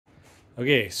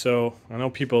Okay, so I know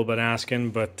people have been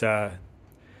asking, but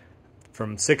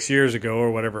from 6 years ago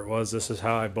or whatever it was, this is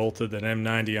how I bolted an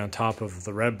M90 on top of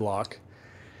the red block.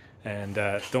 And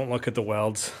don't look at the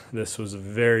welds. This was a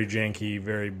very janky,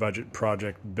 very budget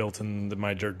project built in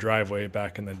my dirt driveway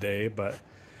back in the day, but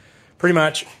pretty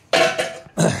much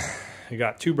you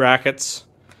got two brackets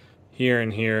here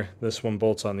and here. This one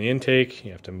bolts on the intake.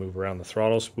 You have to move around the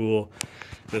throttle spool.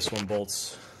 This one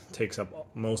takes up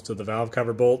most of the valve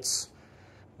cover bolts.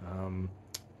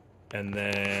 And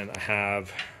then I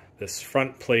have this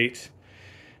front plate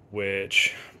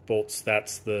which bolts,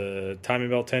 that's the timing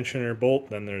belt tensioner bolt.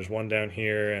 Then there's one down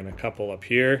here and a couple up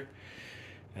here.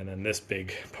 And then this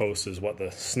big post is what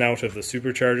the snout of the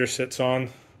supercharger sits on.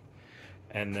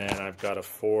 And then I've got a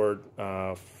Ford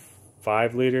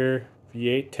 5-liter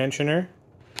V8 tensioner.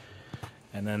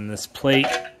 And then this plate,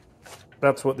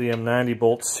 that's what the M90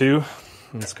 bolts to.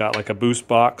 And it's got like a boost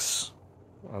box.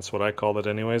 That's what I called it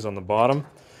anyways, on the bottom.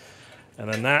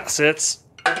 And then that sits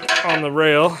on the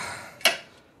rail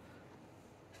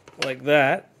like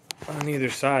that on either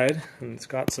side. And it's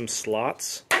got some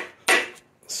slots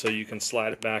so you can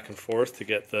slide it back and forth to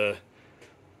get the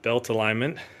belt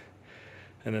alignment.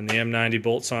 And then the M90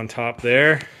 bolts on top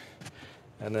there.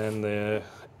 And then the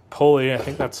pulley, I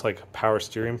think that's like a power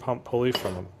steering pump pulley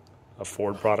from a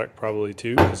Ford product probably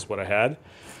too, is what I had.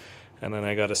 And then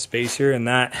I got a space here, and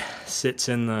that sits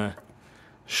in the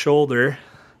shoulder.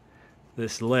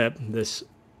 This lip, this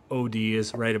OD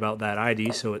is right about that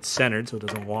ID, so it's centered so it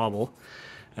doesn't wobble.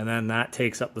 And then that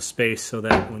takes up the space so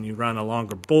that when you run a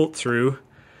longer bolt through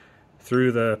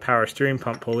the power steering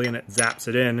pump pulley and it zaps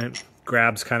it in, it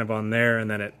grabs kind of on there, and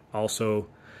then it also,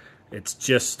 it's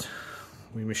just,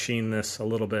 we machine this a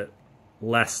little bit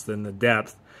less than the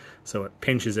depth, so it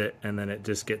pinches it and then it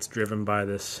just gets driven by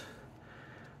this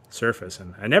surface.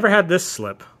 And I never had this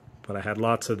slip, but I had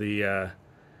lots of the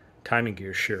timing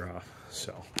gear shear off.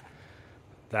 So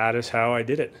that is how I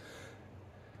did it.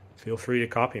 Feel free to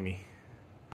copy me.